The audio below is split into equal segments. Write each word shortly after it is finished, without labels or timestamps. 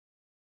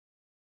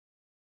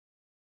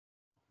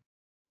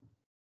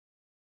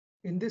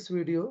In this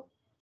video,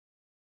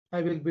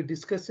 I will be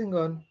discussing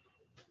on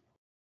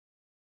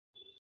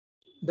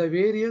the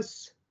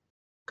various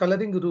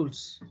coloring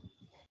rules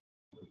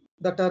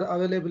that are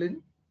available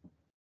in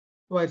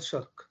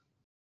Wireshark.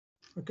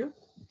 Okay,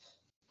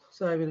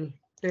 so I will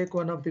take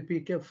one of the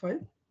PKF file.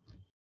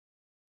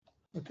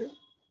 Okay,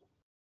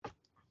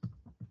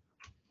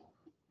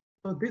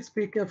 so this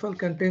PKF file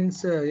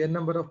contains a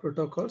number of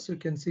protocols. You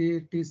can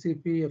see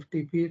TCP,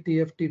 FTP,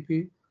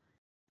 TFTP.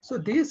 So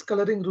these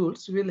coloring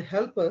rules will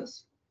help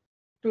us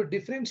to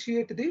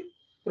differentiate the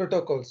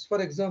protocols.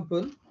 For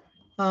example,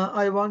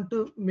 I want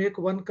to make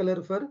one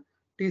color for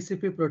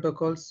TCP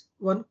protocols,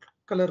 one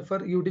color for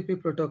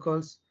UDP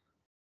protocols,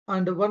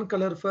 and one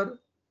color for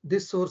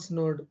this source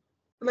node,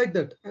 like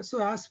that.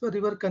 So as per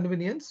your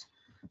convenience,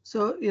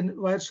 so in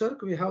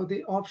Wireshark we have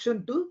the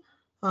option to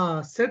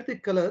set the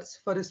colors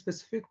for a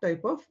specific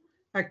type of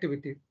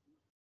activity.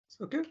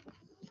 Okay,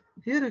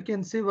 here you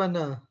can see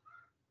one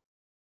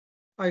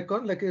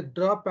icon like a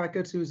draw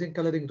packets using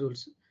coloring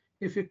rules.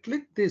 If you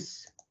click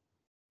this,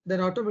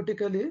 then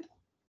automatically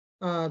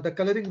the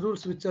coloring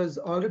rules which is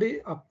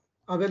already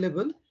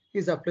available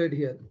is applied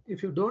here.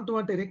 If you don't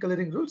want any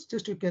coloring rules,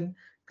 just you can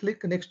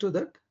click next to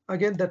that.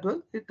 Again, that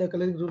one, the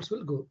coloring rules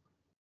will go.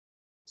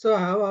 So I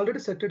have already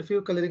set a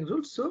few coloring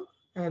rules, so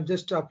I am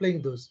just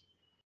applying those.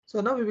 So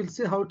now we will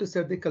see how to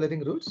set the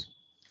coloring rules.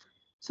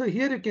 So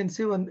here you can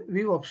see one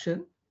view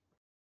option.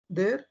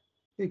 There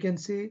you can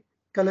see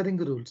coloring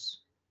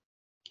rules.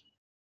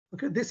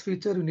 Okay, this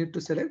feature you need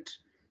to select.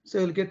 So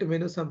you'll get a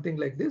menu something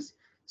like this.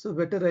 So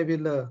better I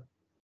will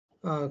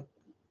uh,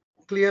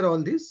 clear all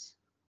this.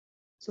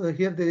 So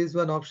here there is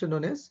one option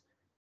known as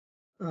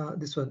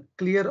this one,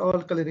 clear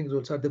all coloring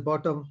rules at the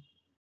bottom.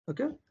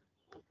 Okay,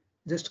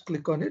 just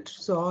click on it.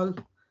 So all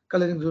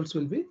coloring rules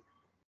will be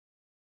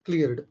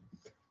cleared.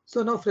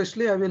 So now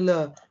freshly I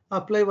will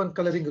apply one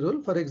coloring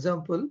rule. For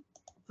example,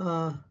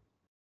 uh,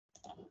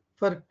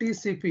 for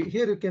TCP,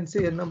 here you can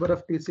see a number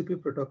of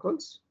TCP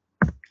protocols.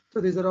 So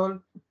these are all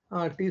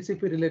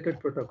TCP related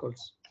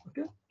protocols.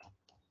 Okay,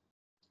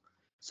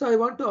 so I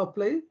want to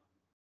apply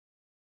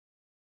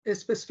a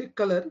specific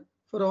color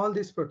for all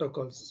these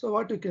protocols. So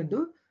what you can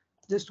do,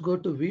 just go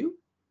to view,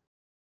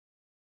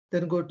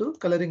 then go to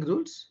coloring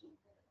rules.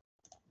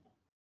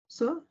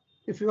 So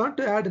if you want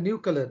to add a new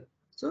color,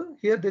 so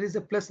here there is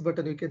a plus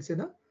button, you can see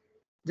now.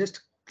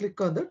 Just click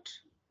on that.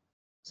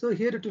 So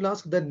here it will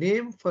ask the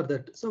name for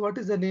that. So what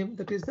is the name?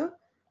 That is the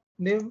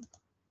name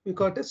we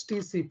got as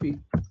TCP.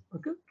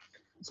 Okay.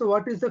 So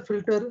what is the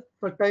filter?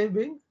 For time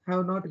being, I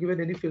have not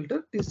given any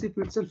filter.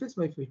 TCP itself is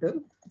my filter.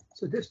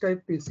 So just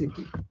type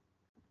TCP.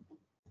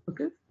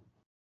 Okay.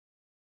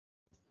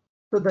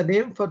 So the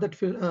name for that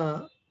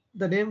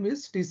the name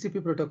is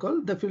TCP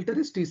protocol. The filter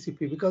is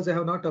TCP because I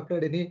have not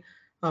applied any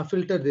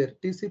filter there.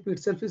 TCP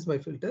itself is my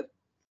filter.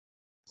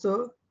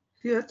 So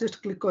here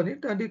just click on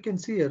it and you can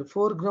see here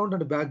foreground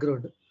and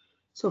background.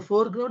 So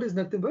foreground is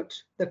nothing but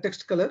the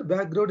text color,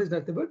 background is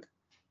nothing but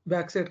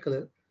backside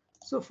color.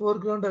 So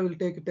foreground I will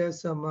take it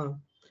as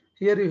some,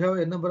 here you have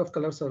a number of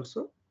colors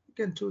also. You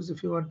can choose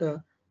if you want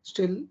a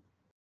still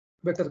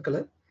better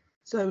color.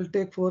 So I will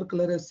take four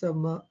color as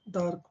some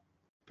dark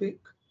pink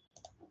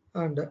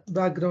and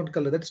background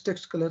color, that's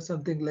text color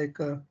something like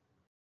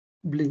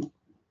blue.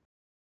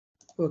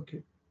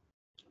 Okay,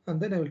 and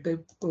then I will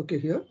type okay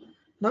here.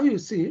 Now you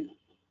see,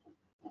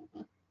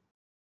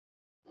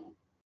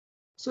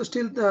 so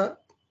still the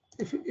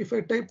if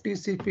I type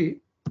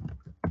TCP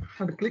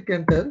and click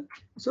enter,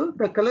 so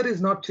the color is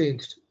not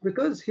changed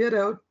because here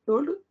I have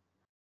told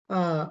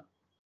uh,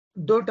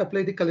 don't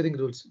apply the coloring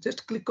rules.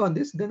 Just click on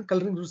this, then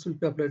coloring rules will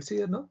be applied. See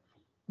here now.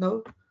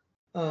 Now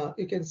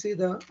you can see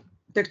the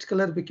text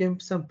color became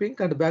some pink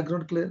and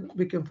background color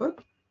became for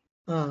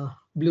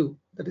blue.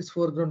 That is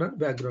foreground and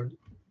background.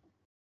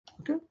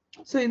 Okay.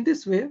 So in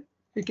this way,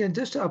 you can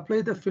just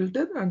apply the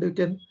filter and you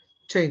can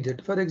change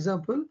it. For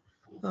example,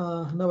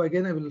 now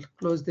again I will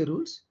close the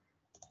rules.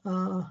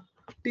 Uh,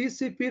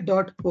 TCP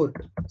dot port.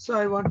 So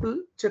I want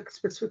to check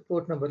specific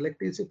port number like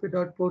TCP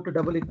dot port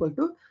double equal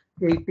to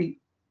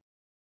 80.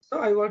 So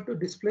I want to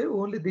display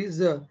only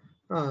these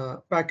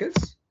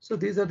packets. So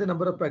these are the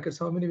number of packets.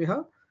 How many we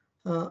have?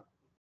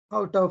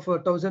 Out of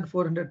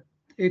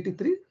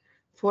 1483,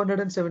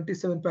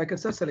 477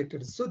 packets are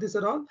selected. So these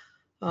are all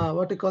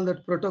what we call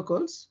that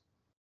protocols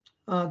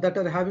that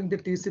are having the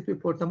TCP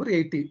port number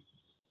 80.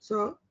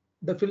 So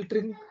the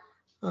filtering.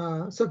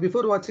 So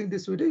before watching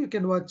this video, you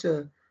can watch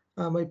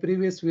my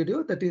previous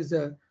video, that is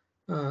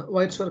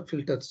Wireshark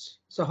filters.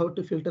 So how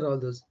to filter all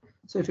those.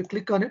 So if you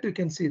click on it, you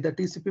can see the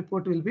TCP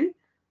port will be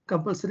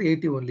compulsory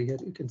 80 only here.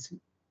 You can see.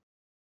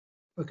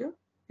 Okay,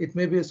 it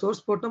may be a source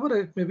port number or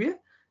it may be a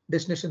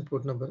destination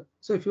port number.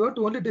 So if you want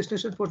only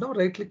destination port number,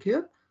 right click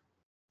here,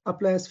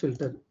 apply as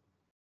filter.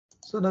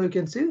 So now you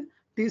can see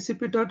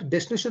TCP dot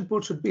destination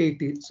port should be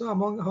 80. So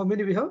among how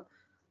many we have?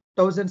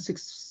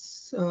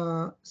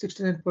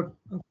 1069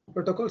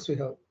 protocols we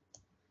have.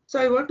 So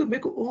I want to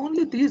make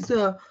only these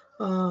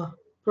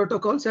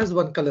protocols as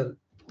one color.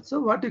 So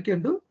what you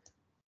can do,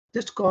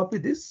 just copy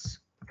this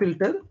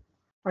filter,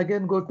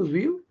 again go to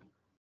view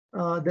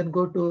then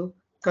go to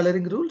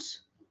coloring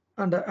rules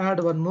and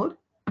add one more.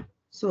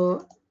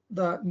 So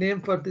the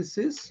name for this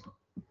is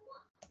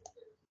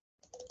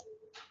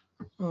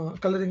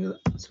coloring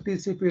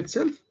TCP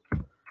itself.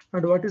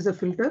 And what is the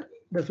filter?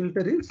 The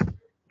filter is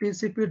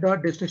TCP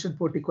dot destination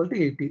port equal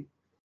to 80.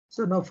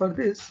 So now for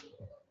this,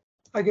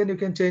 again you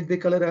can change the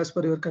color as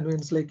per your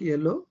convenience, like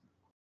yellow,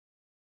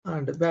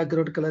 and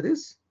background color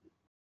is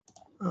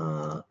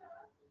uh,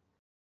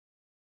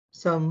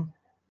 some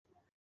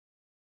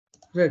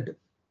red.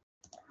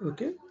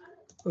 Okay.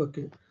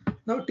 Okay.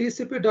 Now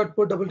TCP dot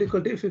port double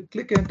equal to, if you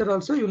click enter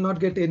also, you will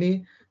not get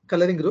any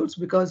coloring rules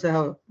because I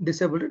have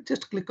disabled it.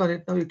 Just click on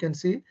it. Now you can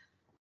see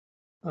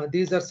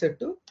these are set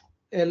to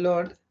yellow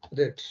and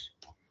red.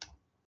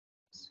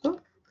 So,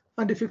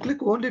 and if you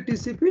click only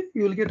TCP,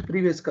 you will get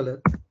previous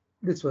color.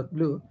 This one,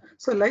 blue.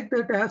 So like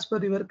that, as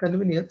per your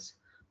convenience,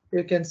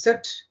 you can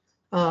set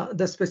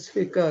the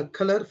specific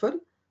color for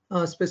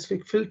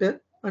specific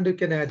filter, and you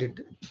can add it.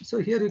 So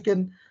here you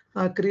can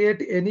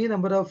create any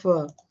number of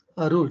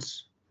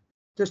rules.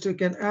 Just you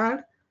can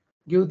add,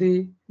 give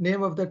the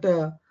name of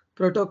that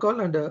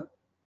protocol and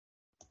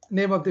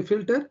name of the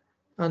filter,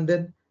 and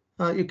then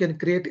you can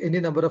create any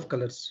number of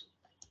colors.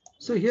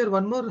 So here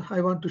one more I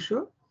want to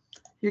show.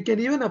 You can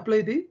even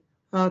apply the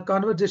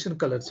conversation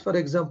colors. For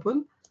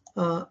example,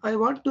 I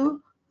want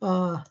to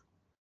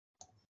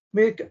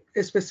make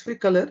a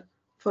specific color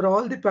for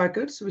all the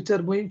packets which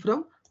are moving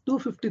from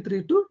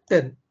 253 to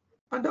 10,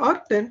 and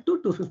or 10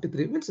 to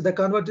 253, means the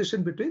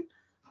conversation between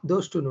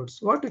those two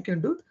nodes. What you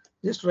can do,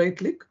 just right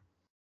click.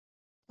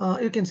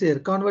 You can see here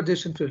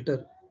conversation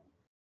filter,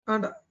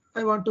 and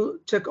I want to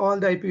check all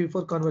the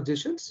IPv4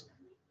 conversations.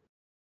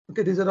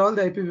 Okay, these are all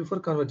the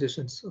IPv4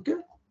 conversations. Okay,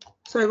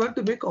 so I want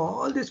to make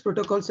all these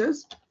protocols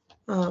as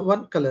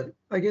one color.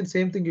 Again,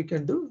 same thing you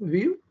can do.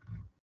 View.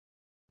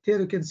 Here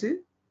you can see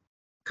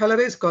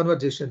colorize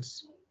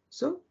conversations.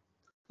 So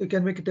you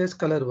can make it as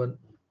color one.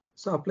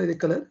 So apply the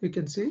color. You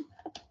can see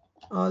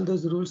all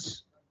those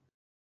rules.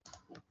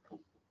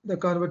 The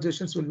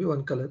conversations will be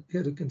one color.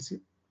 Here you can see.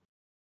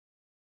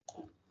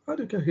 Or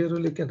you can, here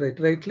you can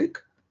right click,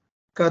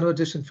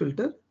 conversation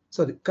filter.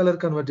 Sorry, color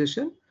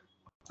conversation.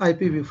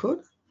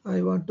 IPv4.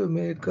 I want to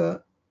make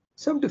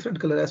some different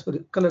color as per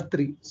color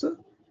 3. So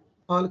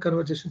all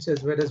conversations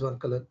is made as one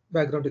color.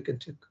 Background you can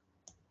check.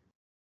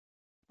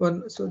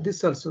 One. So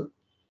this also,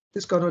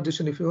 this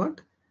conversation, if you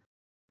want,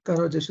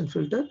 conversation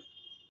filter.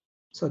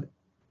 Sorry,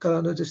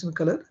 conversation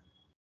color,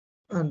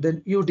 and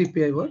then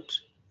UDP I want.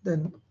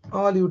 Then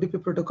all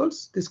UDP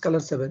protocols, this color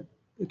 7.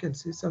 You can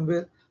see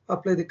somewhere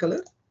apply the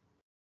color.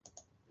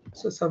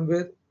 So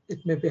somewhere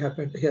it may be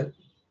happened here.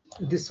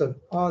 This one,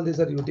 all these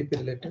are UDP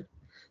related.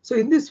 So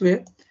in this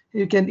way,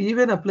 you can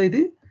even apply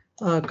the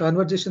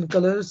conversation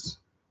colors,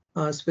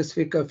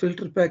 specific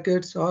filter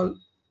packets, all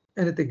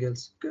anything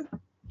else. Okay.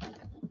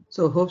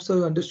 So hope so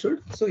you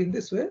understood. So in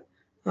this way,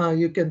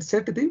 you can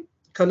set the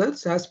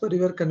colors as per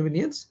your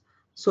convenience,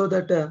 so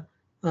that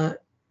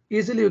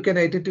easily you can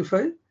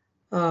identify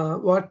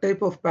what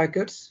type of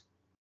packets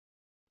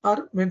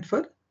are meant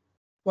for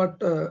what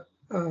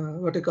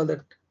you call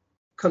that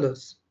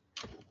colors.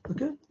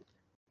 Okay.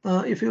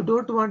 If you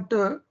don't want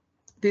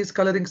these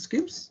coloring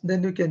schemes,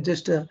 then you can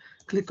just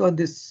click on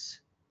this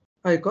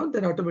icon,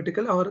 then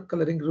automatically our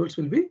coloring rules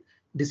will be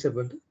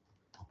disabled.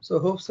 So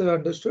hope so you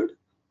understood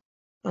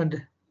and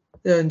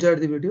enjoyed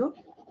the video.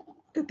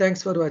 Okay,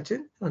 thanks for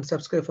watching and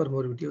subscribe for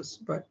more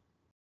videos. Bye.